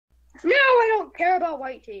care about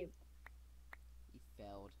white team. You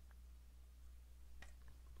failed.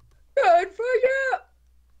 Good for you!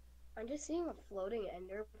 I'm just seeing a floating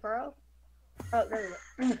ender pearl. Oh, there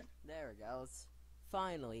we go. There it goes.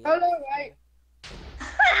 Finally. Oh, no, right.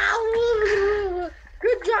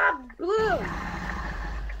 Good job, Blue!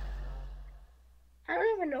 I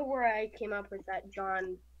don't even know where I came up with that,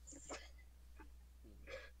 John.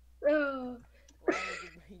 Oh. Why would you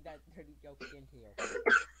bring that dirty joke in here?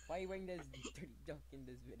 Why are you bringing this dirty joke in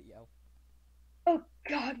this video? Oh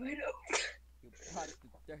God, my nose. You brought the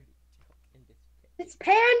dirty joke in this video. It's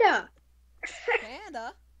Panda!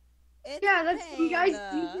 Panda? It's Yeah, that's Panda. the guy's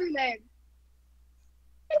username.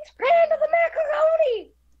 It's Panda the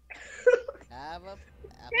macaroni! Have a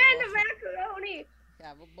Panda macaroni!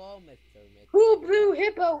 Have a bowl, Mr. Mickey. Cool blue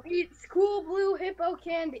hippo eats cool blue hippo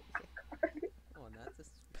candy. Oh, that's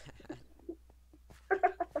a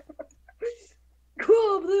bad.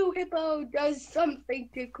 Cool blue hippo does something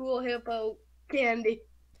to cool hippo candy.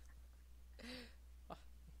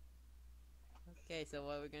 Okay, so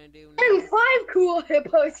what we're gonna do now? And 5 cool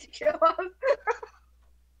hippos show up.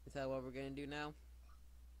 Is that what we're gonna do now?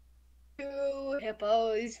 2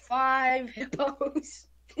 hippos, 5 hippos,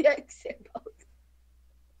 6 hippos.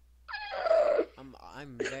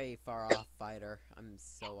 I'm very far off, fighter. I'm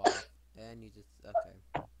so off. And you just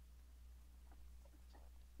okay.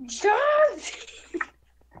 John!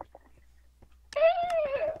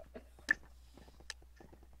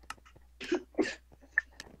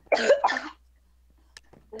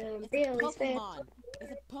 It's a Pokemon.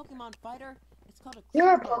 It's a Pokemon fighter. It's called a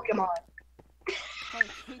You're a creeper. Pokemon. It's called a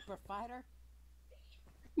creeper fighter.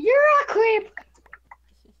 You're a creep.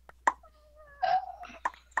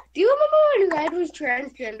 Do you remember when Red was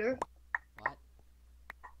transgender? What?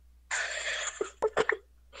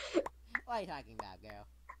 What are you talking about, girl?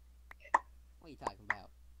 What are you talking about?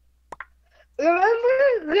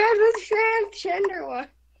 Remember Red was transgender one?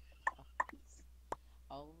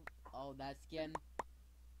 Oh, that skin.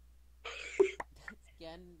 That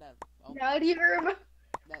skin. That. Oh, Now do you remember?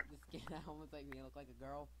 that the skin that almost like me look like a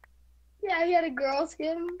girl. Yeah, he had a girl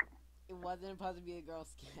skin. It wasn't supposed to be a girl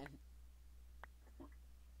skin.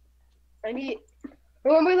 And he,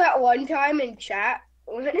 remember that one time in chat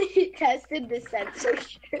when he tested the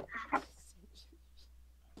censorship?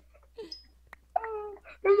 Oh,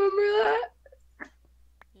 remember that?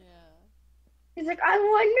 Yeah. He's like, I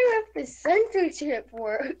wonder if the censorship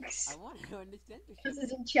works. I want to understand this. This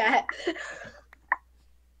is in chat.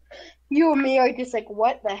 You and me are just like,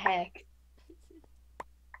 what the heck?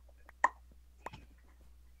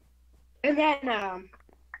 And then,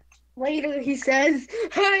 later he says,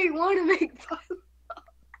 I want to make fun.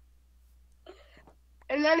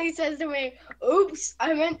 And then he says to me, oops,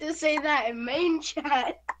 I meant to say that in main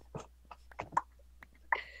chat.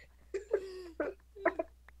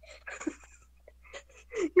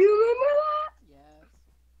 You remember that?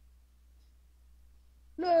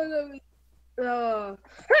 Yes. No.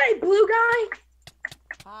 Hey, blue guy!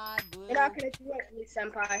 Hi, Blue. You're not gonna do it, Blue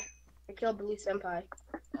Senpai. I killed Blue Senpai.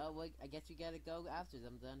 Oh, wait, I guess we gotta go after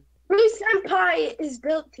them then. Blue Senpai is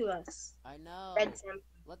built to us. I know. Red Senpai.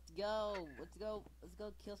 Let's go. Let's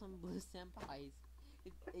go kill some Blue Senpais.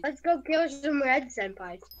 Let's go kill some Red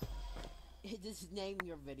Senpais. Just name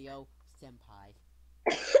your video Senpai.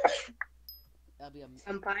 That'll be a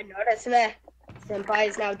Senpai, notice me. Senpai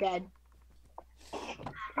is now dead. okay.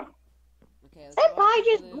 Let's go Senpai after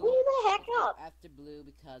just Blue. blew the heck up. After Blue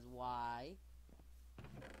because why?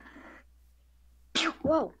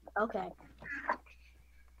 Whoa, okay.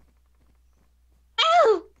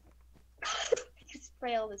 Ow! Just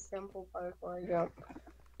failed a simple parkour jump.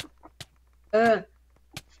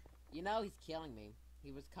 You know he's killing me.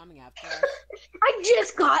 He was coming after us. I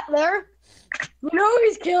just got there. You know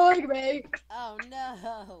he's killing me. Oh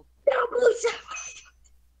no! No, Blue Senpai.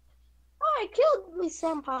 Oh, I killed Blue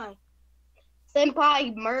Senpai.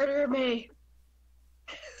 Senpai, murder me.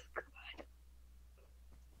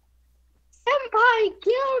 Senpai,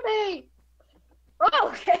 kill me. Oh,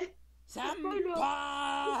 okay.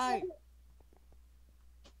 Senpai!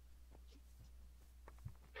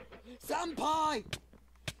 Senpai!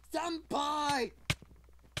 Senpai!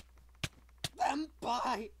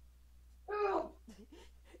 Senpai! Oh,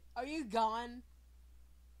 Are you gone?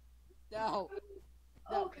 No.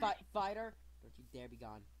 No, okay. fighter, don't you dare be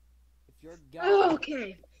gone. If you're gone,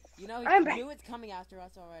 Okay. you know I'm he back. knew it's coming after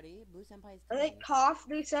us already. Blue Senpai is I coming. like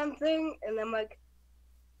coughed or something, and then like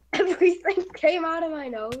everything came out of my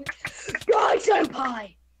nose. Die, Senpai!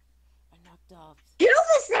 I knocked off. Kill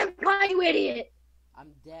the Senpai, you idiot!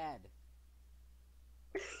 I'm dead.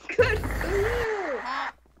 Good for you. How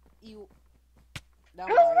you? Don't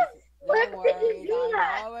How worry. the Don't worry.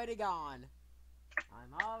 I'm already gone.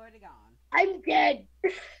 I'm already gone. I'm dead.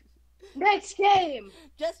 Next game.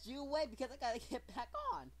 Just you wait because I gotta get back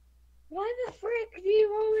on. Why the frick do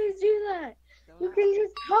you always do that? Don't You know. can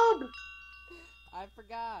just hub. I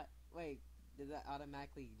forgot. Wait, does that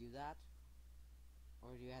automatically do that?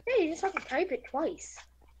 Or do you have Yeah, you just have to type it twice.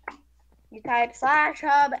 You type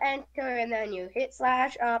 /hub, enter, and then you hit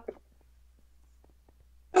 /up.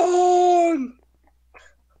 Boom!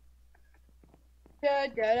 Da,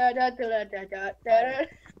 da, da, da, da, da, da, da.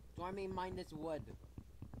 Do I mean mine this wood?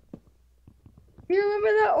 Do you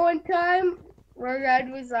remember that one time where Red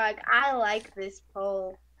was like, I like this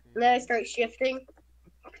pole? And then I start shifting.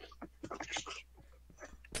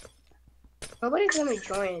 Nobody's gonna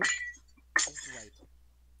join. Just wait.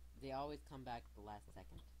 They always come back at the last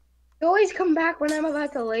second. They always come back when I'm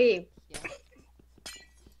about to leave. Yeah.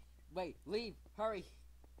 Wait, leave! Hurry!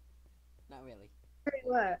 Not really. Hurry,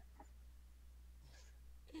 what?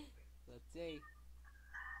 Let's see.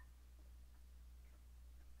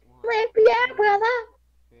 Leave me out, brother.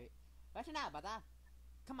 What's now, brother?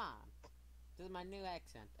 Come on. This is my new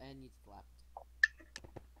accent, and you left.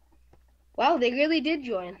 Wow, they really did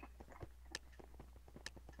join.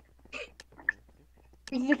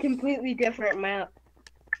 This is a completely different map.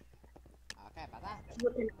 Okay, brother.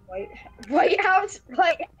 Looking at White House.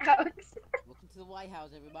 Welcome to the White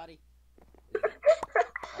House, everybody.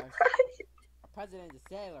 Our president is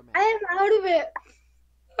Sailor Man. I am out of it.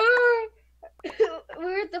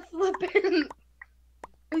 We're at the flippin'.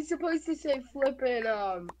 I was supposed to say flippin'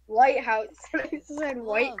 White House. And I said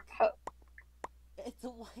White Look. House. It's a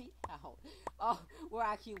White House. Oh, we're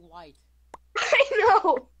actually white. I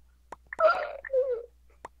know.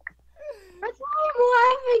 That's why I'm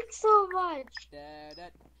laughing so much.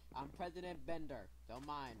 I'm President Bender. Don't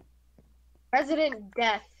mind. President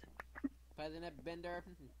Death. President Bender,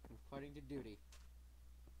 reporting to duty.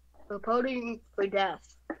 Reporting for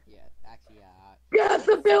death. Yeah, actually, Death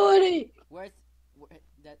ability. Where's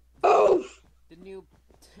that? Oh. The new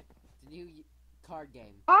card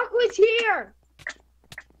game. Aqua's here.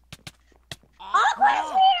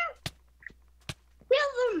 Aqua's here.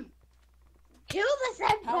 Kill them. Kill the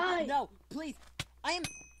senpai. No, please. I am.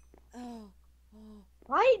 Oh.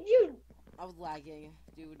 Why did you? I was lagging,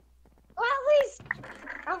 dude. Well,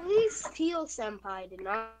 at least Teal Senpai did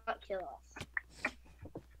not kill us.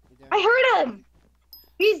 I heard him.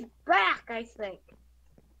 He's back, I think.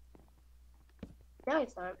 No,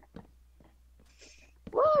 he's not.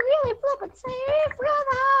 We're really flippin' safe,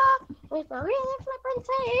 brother. It's a really flippin'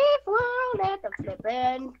 safe world at the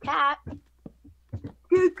flippin' cat.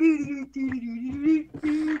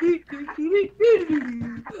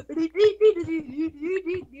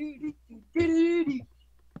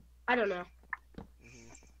 I don't know.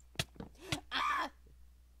 Ah!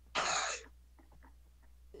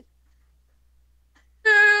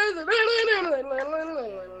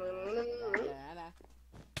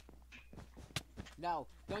 No,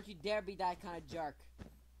 don't you dare be that kind of jerk.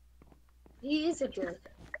 He is a jerk.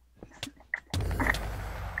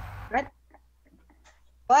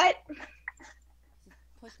 What?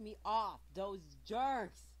 Push me off, those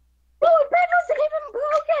jerks. Dude, that wasn't even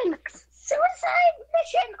broken! Suicide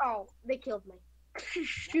mission! Oh, they killed me.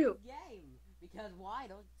 Shoot. Next game. Because why?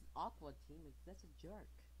 Don't Aqua team is such a jerk.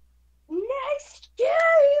 Next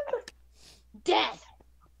game! Death.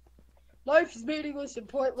 Life is meaningless and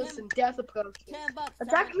pointless and death approaches. $10.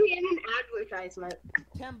 It's actually in an advertisement.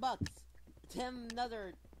 $10. $10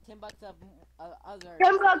 other other.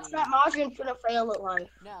 $10 that Martian's gonna fail at life.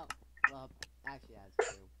 No. Well, actually,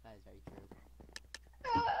 that's true. That is very true.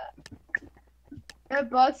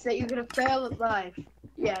 $10 that you're gonna fail at life.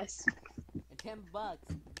 Yes. And $10,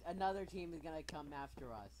 another team is gonna come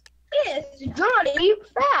after us. It's Johnny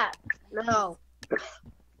Fat. No.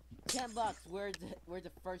 $10, we're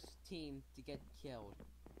the first team to get killed.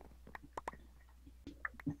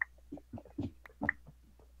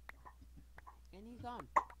 And he's gone.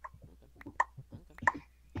 Okay.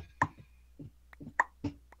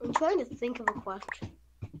 I'm trying to think of a question.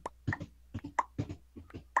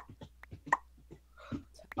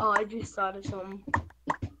 Oh, I just thought of something.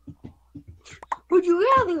 Would you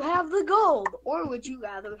rather have the gold, or would you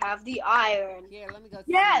rather have the iron? Here, let me go.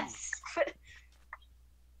 Yes!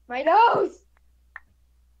 My nose!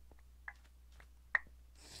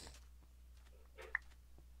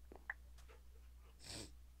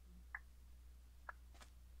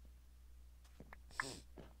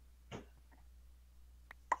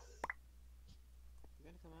 You're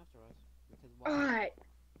gonna come after us. Because why? Alright.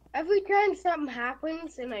 Every time something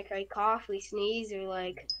happens, and like I cough, we sneeze, or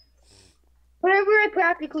like whenever I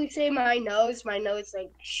practically say my nose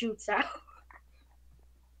like shoots out.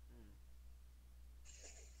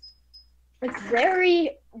 It's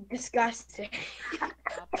very disgusting.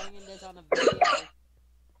 Stop bringing this on a video.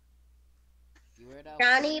 You weirdo.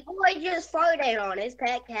 Johnny Boy just farted on his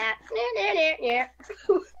pet cat. Yeah.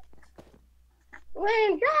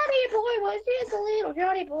 When Johnny Boy was just a little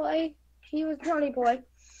Johnny Boy, he was Johnny Boy.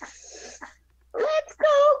 Let's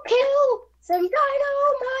go kill some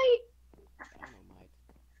dynamite. Dynamite.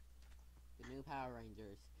 The new Power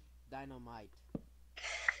Rangers. Dynamite.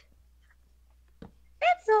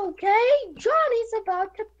 It's okay. Johnny's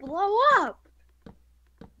about to blow up.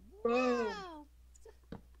 Wow!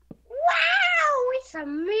 Wow, it's a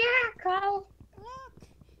miracle. Look!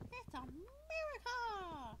 It's a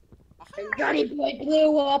miracle! And Johnny Boy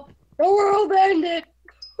blew up. The world ended.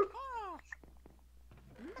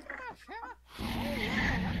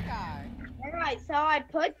 Alright, so I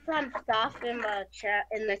put some stuff in the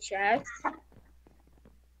chest.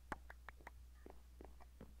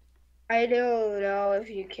 I don't know if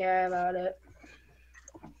you care about it.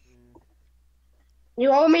 You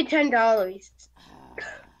owe me $10. I forgot.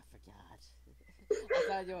 I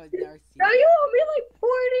thought you was Darcy. No, you owe me like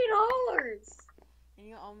 $40. And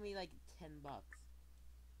you owe me like $10.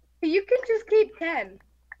 You can just keep 10.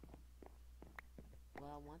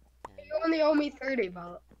 Well, I want 10. You only owe me $30.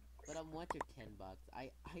 But I want your $10.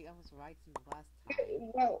 I was right since last time.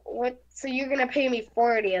 Well, what? So you're gonna pay me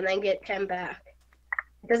 40 and then get 10 back?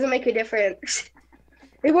 It doesn't make a difference.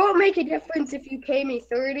 It won't make a difference if you pay me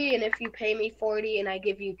 30 and if you pay me 40 and I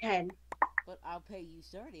give you 10. But I'll pay you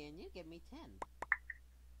 30 and you give me 10.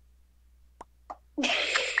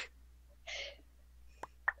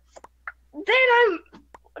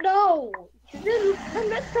 No. Then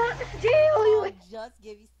that's not the deal. I'll just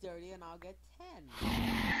give you 30 and I'll get 10.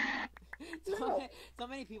 No. So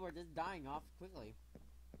many people are just dying off quickly.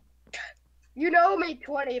 You owe me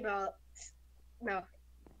 $20. No.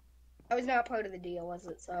 That was not part of the deal, was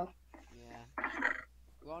it? So. Yeah.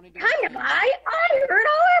 We're only doing Kind of. 10. I heard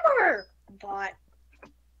however. But.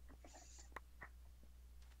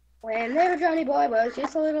 When little Johnny Boy was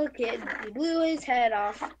just a little kid, he blew his head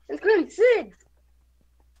off and couldn't Sid.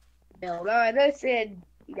 Bill Nye, the Sid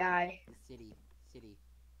guy. The city.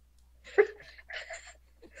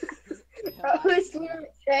 I was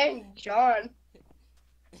saying John.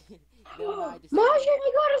 Martian, we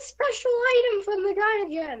got a special item from the guy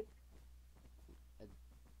again.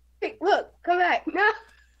 Hey, look, come back. No.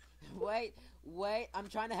 Wait, I'm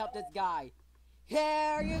trying to help this guy.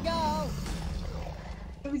 Here you go!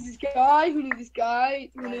 Who's this guy? Who knew this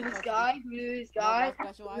guy? Who knew this guy? Who knew this guy?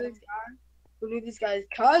 Who knew this guy's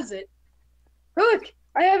cousin? Look,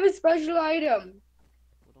 I have a special item.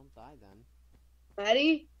 Well, don't die then.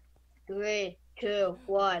 Ready? 3, 2,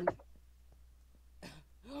 1.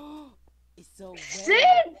 It's so rare.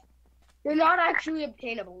 Sid! They're not actually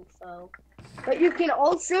obtainable, so. But you can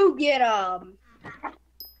also get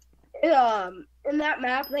in that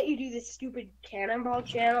map let you do this stupid cannonball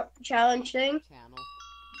challenge thing.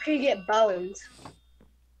 You can get bones.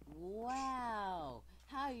 Wow!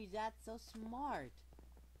 How is that so smart?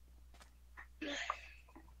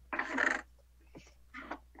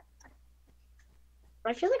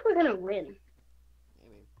 I feel like we're gonna win.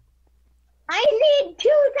 Maybe. I need 2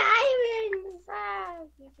 diamonds! I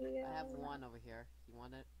have 1 over here. You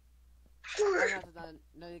want it? Oh,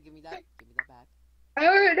 no, give me that. Give me that back.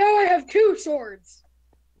 Now I have 2 swords.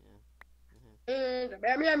 Yeah.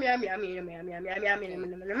 Ready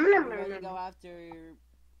to go after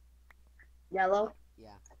Yellow.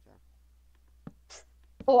 Yeah, sure.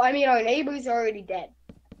 Oh, I mean our neighbor's already dead.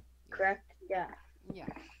 Correct? Yeah. Yeah.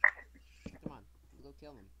 Come on, go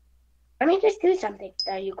kill him. Let me just do something.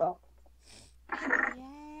 There you go.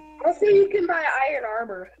 Yeah. Also, you can buy iron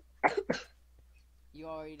armor. You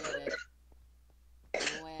already did it.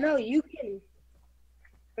 No, you can.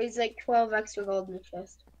 There's like 12 extra gold in the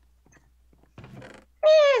chest.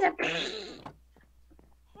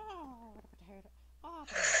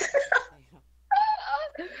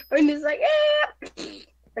 And it's like,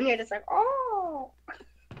 and you're just like, oh.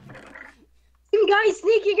 Some guy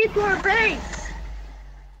sneaking into our base.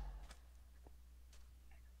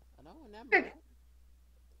 I don't remember.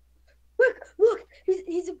 Look,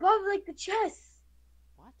 he's above like the chest.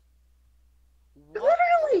 What?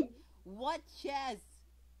 Literally. What chest?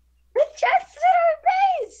 The chest in our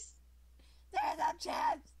base. There's a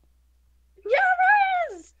chest. Yeah,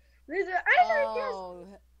 there is. There's an iron chest. Oh,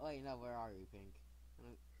 wait, no, where are you, Pink?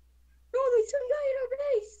 No, there's some guy in our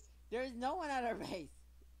base. There is no one at our base.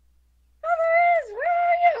 No, there is. Where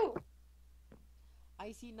are you?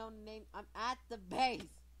 I see no name. I'm at the base.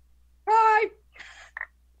 Hi.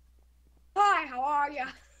 Hi, how are you?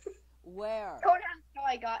 Where? Don't ask how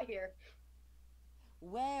I got here.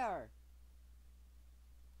 Where?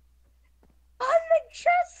 On the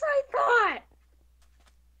chest, I thought.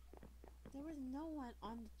 There was no one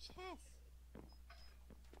on the chest.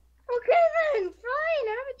 Okay then, fine,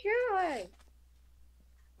 have a try.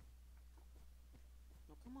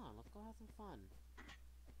 No, come on, let's go have some fun.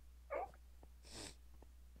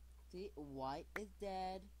 See, white is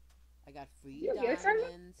dead. I got 3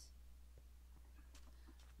 diamonds.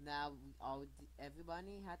 Now, all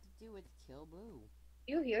everybody had to do is kill blue.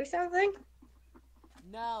 You hear something?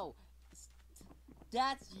 No,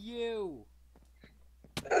 that's you.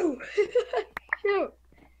 Oh, shoot.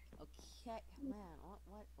 Okay, man,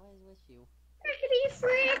 what is with you? Frickety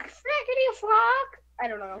frick, frickety flock. I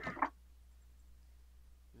don't know.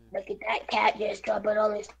 Look at that cat just jumping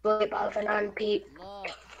on this flip off and on Pete. Look,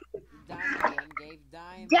 Diamond gave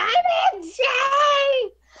Diamond. Diamond,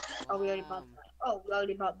 say! Wow. Oh, we already bought that. Oh, we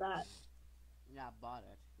already bought that. Yeah, I bought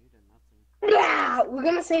it. You did nothing. Yeah, we're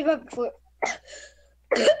gonna save up for.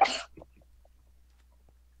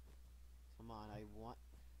 Come on, I want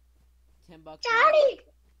 $10. Daddy!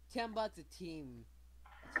 $10 a team.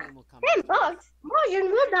 A team will come. $10?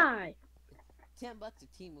 Margin will die. $10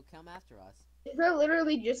 a team will come after us. Is there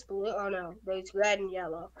literally just blue? Oh no, there's red and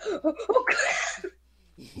yellow. Oh,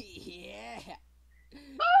 Yeah. yeah.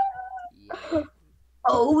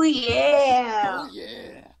 Oh yeah. Oh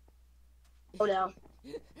yeah. Oh no.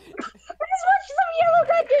 I just watched some yellow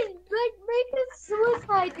guy just like make a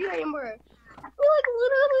suicide chamber. He like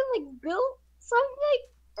literally like built something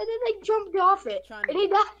and then like jumped off it. And he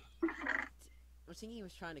died. I'm thinking he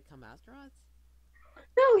was trying to come after us.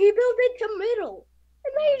 No, he built it to middle.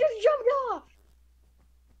 And then he just jumped off.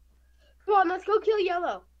 Come on, let's go kill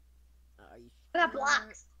yellow. You I got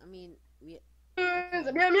blocks. I mean, we.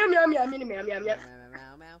 Meow meow meow meow meow meow meow meow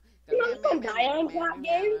meow. You know some Nyan Cat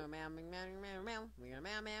game?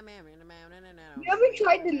 You ever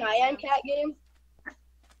tried the Nyan Cat game?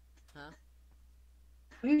 Huh?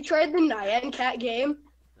 Have you tried the Nyan Cat game?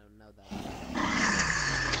 I don't know that.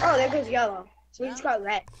 Oh, there goes yellow. So we just got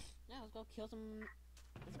red. Yeah, let's go kill some.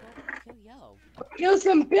 Let's go kill yellow. Kill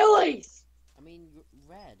some billies! I mean,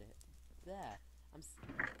 red. There. Let's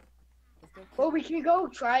go kill. Well, we can go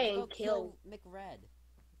try and Let's go kill McRed.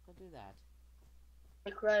 Let's go do that.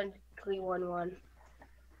 McRed 311.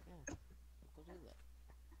 Yeah, let's go do that.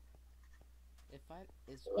 If I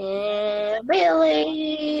is. And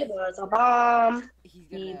Billy was a bomb.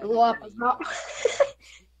 He blew up a bomb.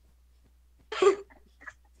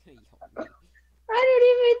 I don't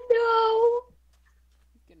even know.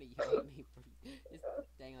 He's gonna yell at me for this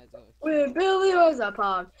dang let's go. When Billy was a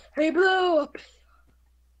bomb, he blew up.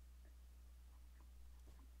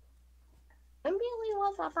 When Billy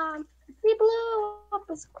was a bomb, he blew up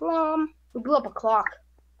his clom. He blew up a clock.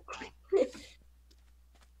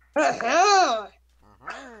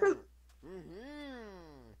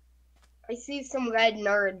 I see some red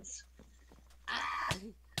nerds.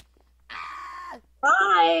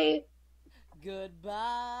 Bye.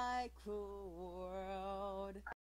 Goodbye, cruel